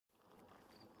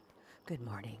Good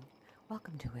morning.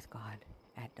 Welcome to With God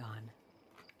at Dawn.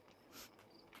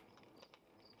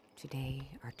 Today,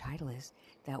 our title is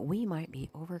That We Might Be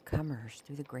Overcomers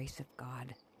Through the Grace of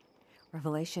God.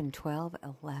 Revelation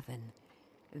 12:11.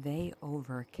 They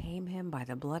overcame him by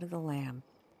the blood of the Lamb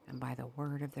and by the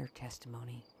word of their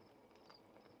testimony.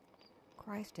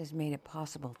 Christ has made it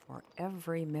possible for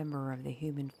every member of the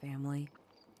human family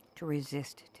to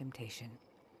resist temptation.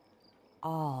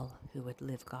 All who would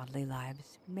live godly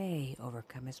lives may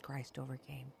overcome as Christ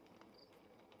overcame.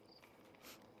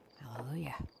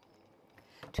 Hallelujah.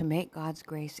 To make God's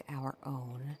grace our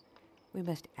own, we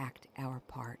must act our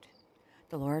part.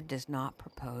 The Lord does not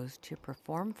propose to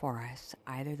perform for us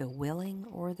either the willing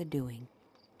or the doing.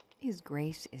 His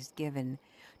grace is given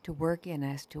to work in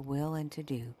us to will and to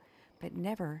do, but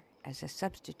never as a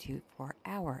substitute for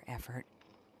our effort.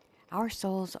 Our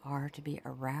souls are to be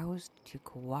aroused to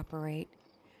cooperate.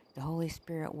 The Holy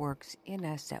Spirit works in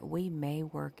us that we may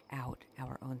work out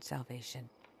our own salvation.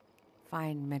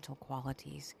 Fine mental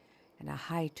qualities and a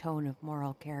high tone of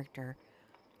moral character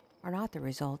are not the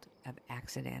result of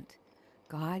accident.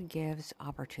 God gives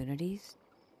opportunities.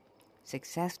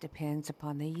 Success depends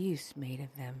upon the use made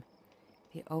of them.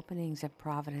 The openings of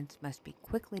providence must be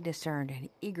quickly discerned and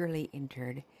eagerly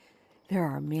entered. There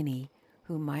are many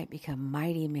who might become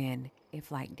mighty men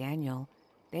if, like Daniel,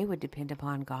 they would depend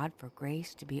upon God for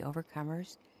grace to be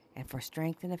overcomers and for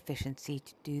strength and efficiency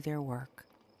to do their work.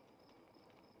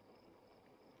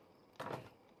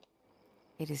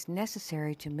 It is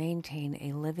necessary to maintain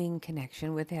a living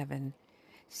connection with heaven,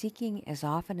 seeking as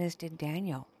often as did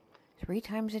Daniel. 3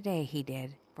 times a day he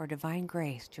did, for divine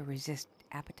grace to resist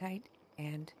appetite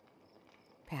and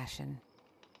passion.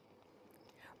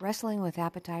 Wrestling with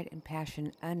appetite and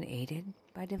passion unaided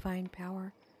by divine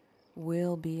power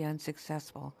will be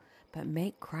unsuccessful, but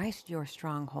make Christ your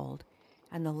stronghold,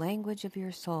 and the language of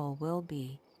your soul will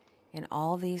be, in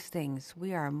all these things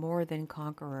we are more than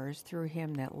conquerors through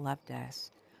him that loved us.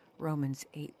 Romans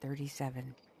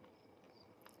 8:37.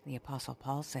 The Apostle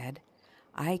Paul said,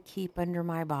 I keep under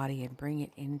my body and bring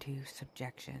it into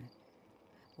subjection,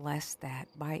 lest that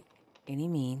by any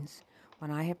means, when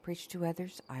I have preached to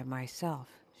others, I myself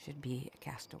should be a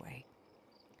castaway.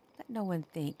 Let no one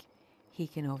think he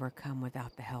can overcome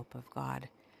without the help of God.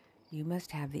 You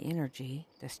must have the energy,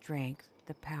 the strength,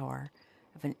 the power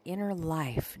of an inner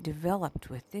life developed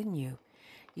within you.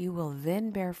 You will then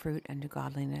bear fruit unto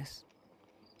godliness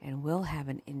and will have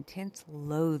an intense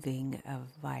loathing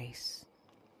of vice.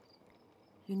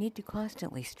 You need to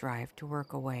constantly strive to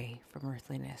work away from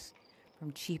earthliness,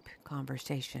 from cheap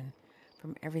conversation,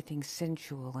 from everything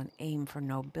sensual, and aim for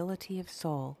nobility of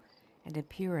soul and a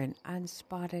pure and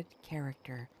unspotted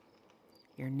character.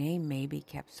 Your name may be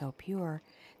kept so pure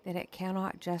that it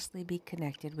cannot justly be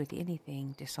connected with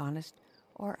anything dishonest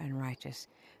or unrighteous,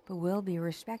 but will be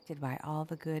respected by all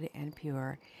the good and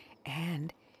pure,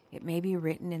 and it may be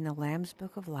written in the Lamb's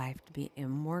Book of Life to be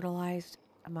immortalized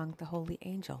among the holy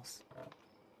angels.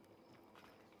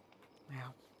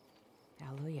 Wow.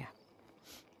 Hallelujah.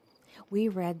 We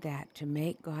read that to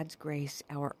make God's grace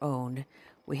our own,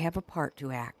 we have a part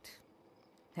to act.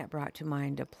 That brought to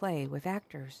mind a play with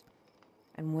actors.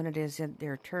 And when it is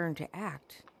their turn to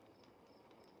act,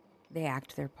 they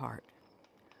act their part.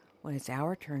 When it's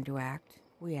our turn to act,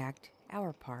 we act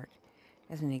our part.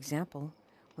 As an example,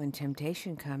 when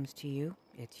temptation comes to you,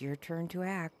 it's your turn to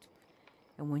act.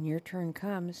 And when your turn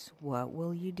comes, what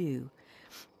will you do?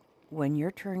 When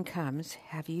your turn comes,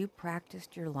 have you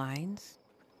practiced your lines?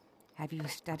 Have you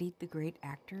studied the great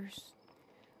actors?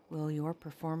 Will your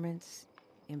performance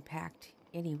impact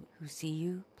any who see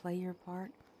you play your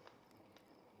part?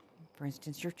 For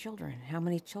instance, your children. How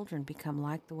many children become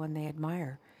like the one they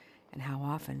admire? And how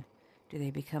often do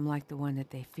they become like the one that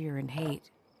they fear and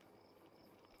hate?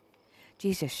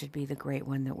 Jesus should be the great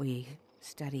one that we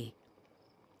study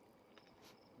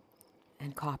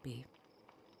and copy.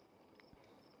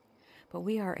 But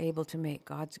we are able to make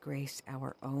God's grace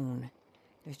our own.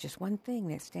 There's just one thing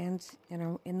that stands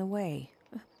in the way.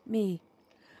 Me.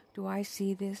 Do I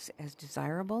see this as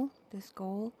desirable, this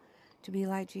goal? To be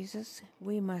like Jesus?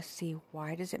 We must see,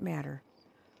 why does it matter?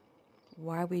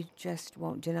 Why we just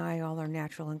won't deny all our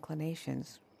natural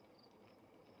inclinations.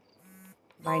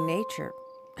 By nature,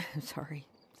 sorry,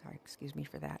 excuse me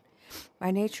for that. By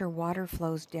nature, water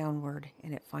flows downward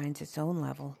and it finds its own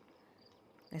level.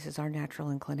 This is our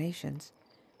natural inclinations.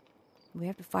 We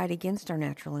have to fight against our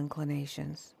natural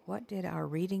inclinations. What did our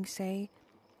reading say?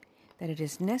 That it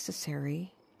is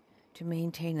necessary to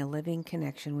maintain a living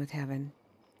connection with heaven.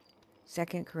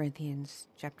 2 Corinthians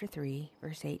chapter 3,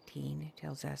 verse 18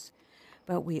 tells us,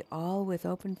 But we all with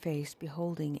open face,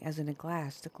 beholding as in a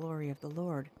glass the glory of the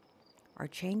Lord, are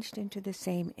changed into the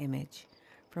same image,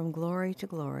 from glory to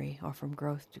glory, or from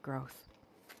growth to growth.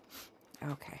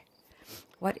 Okay.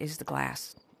 What is the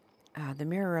glass? The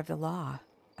mirror of the law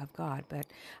of God, but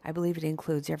I believe it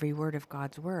includes every word of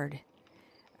God's word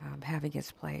having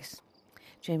its place.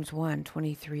 James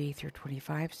 1:23 through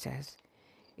 25 says,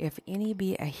 If any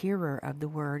be a hearer of the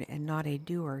word and not a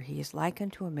doer, he is like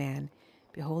unto a man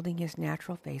beholding his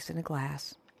natural face in a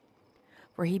glass.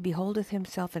 For he beholdeth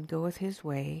himself and goeth his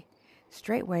way,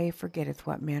 straightway forgetteth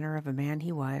what manner of a man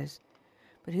he was.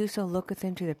 But whoso looketh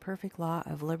into the perfect law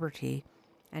of liberty,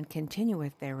 and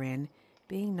continueth therein,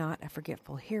 being not a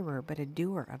forgetful hearer, but a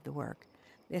doer of the work,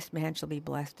 this man shall be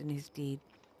blessed in his deed.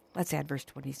 Let's add verse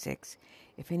 26.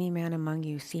 If any man among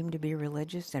you seem to be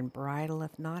religious, and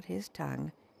bridleth not his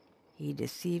tongue, he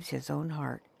deceives his own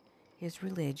heart. His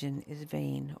religion is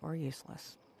vain or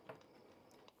useless.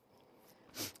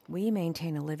 We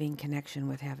maintain a living connection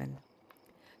with heaven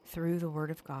through the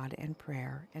Word of God and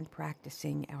prayer and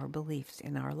practicing our beliefs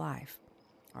in our life,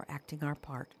 or acting our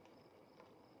part.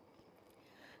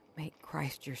 Make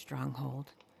Christ your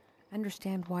stronghold.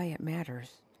 Understand why it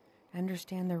matters.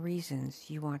 Understand the reasons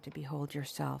you want to behold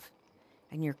yourself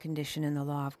and your condition in the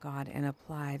law of God, and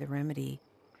apply the remedy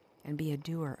and be a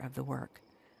doer of the work.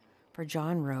 For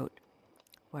John wrote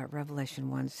what Revelation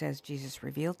 1 says Jesus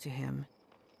revealed to him.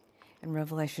 In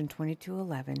Revelation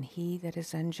 22:11, he that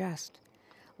is unjust,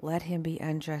 let him be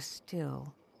unjust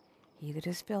still. He that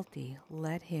is filthy,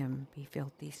 let him be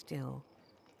filthy still.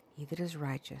 He that is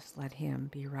righteous, let him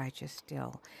be righteous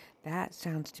still. That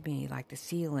sounds to me like the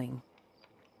sealing.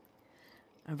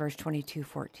 And verse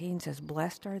 22:14 says,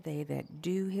 Blessed are they that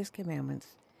do his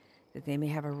commandments, that they may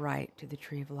have a right to the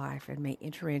tree of life and may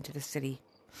enter into the city.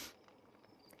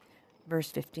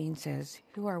 Verse 15 says,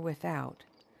 Who are without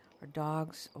are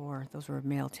dogs, or those were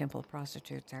male temple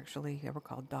prostitutes actually, they were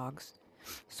called dogs,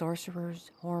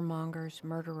 sorcerers, whoremongers,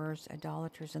 murderers,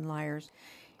 idolaters, and liars.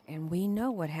 And we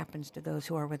know what happens to those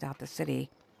who are without the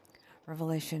city.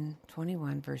 Revelation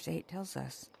 21 verse 8 tells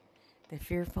us, The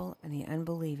fearful and the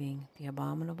unbelieving, the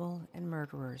abominable and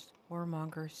murderers,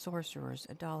 whoremongers, sorcerers,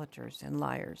 idolaters, and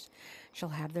liars shall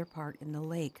have their part in the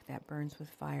lake that burns with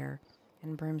fire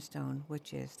and brimstone,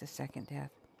 which is the second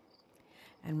death.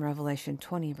 And Revelation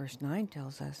 20 verse 9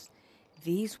 tells us,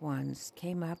 These ones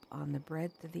came up on the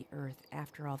breadth of the earth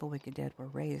after all the wicked dead were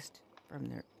raised from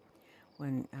their,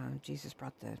 when Jesus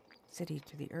brought the city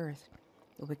to the earth,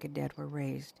 the wicked dead were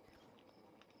raised.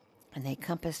 And they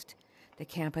compassed the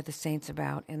camp of the saints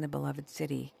about in the beloved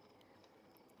city.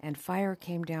 And fire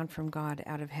came down from God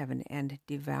out of heaven and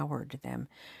devoured them.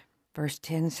 Verse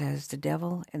 10 says, The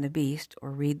devil and the beast,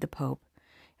 or read the Pope,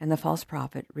 and the false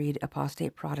prophet, read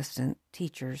apostate Protestant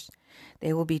teachers,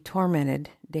 they will be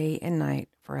tormented day and night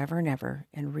forever and ever,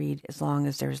 and read as long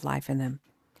as there is life in them.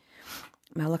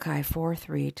 Malachi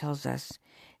 4:3 tells us,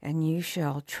 And you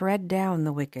shall tread down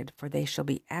the wicked, for they shall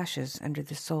be ashes under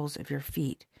the soles of your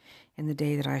feet in the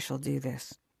day that I shall do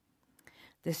this.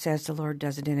 This says the Lord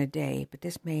does it in a day, but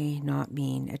this may not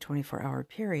mean a 24-hour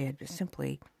period, but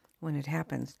simply when it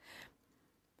happens.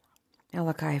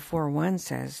 Malachi 4:1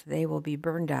 says, They will be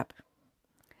burned up.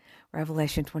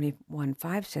 Revelation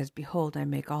 21:5 says, Behold, I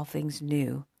make all things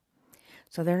new.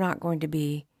 So they're not going to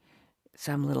be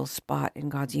some little spot in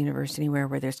God's universe anywhere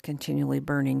where there's continually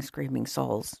burning, screaming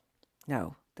souls.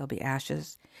 No, they'll be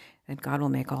ashes, and God will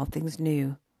make all things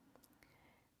new.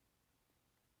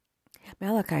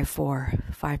 Malachi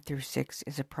 4:5-6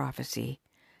 is a prophecy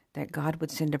that God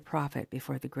would send a prophet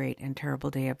before the great and terrible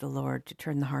day of the Lord to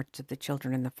turn the hearts of the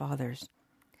children and the fathers.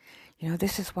 You know,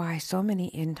 this is why so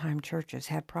many end-time churches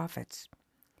had prophets.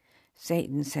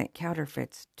 Satan sent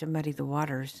counterfeits to muddy the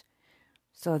waters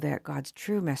so that God's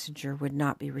true messenger would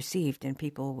not be received, and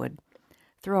people would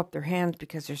throw up their hands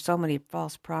because there's so many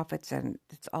false prophets and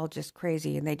it's all just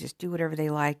crazy and they just do whatever they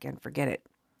like and forget it.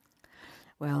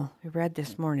 Well, we read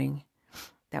this morning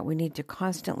that we need to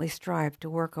constantly strive to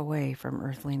work away from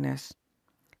earthliness,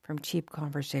 from cheap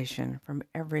conversation, from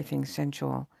everything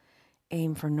sensual,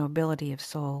 aim for nobility of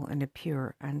soul and a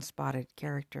pure, unspotted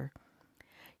character.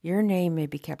 Your name may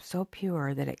be kept so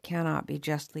pure that it cannot be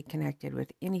justly connected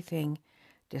with anything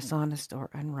dishonest or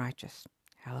unrighteous.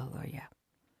 Hallelujah.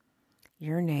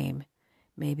 Your name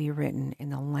may be written in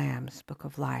the Lamb's book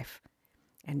of life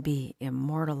and be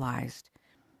immortalized.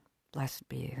 Blessed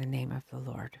be the name of the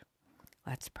Lord.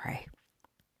 Let's pray.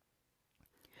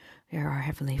 Dear our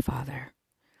Heavenly Father,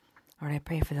 Lord, I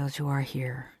pray for those who are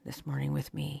here this morning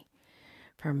with me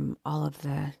from all of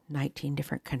the 19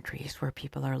 different countries where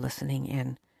people are listening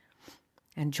in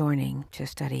and joining to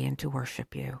study and to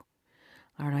worship you.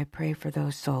 Lord, I pray for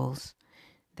those souls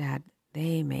that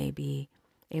they may be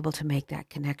able to make that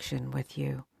connection with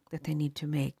you that they need to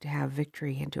make to have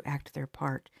victory and to act their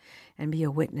part and be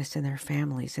a witness in their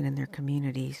families and in their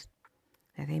communities,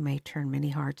 that they may turn many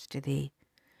hearts to thee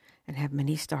and have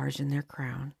many stars in their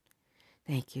crown.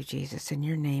 Thank you, Jesus. In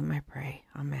your name I pray.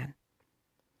 Amen.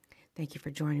 Thank you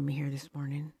for joining me here this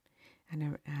morning,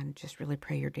 and just really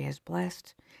pray your day is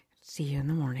blessed. See you in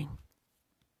the morning.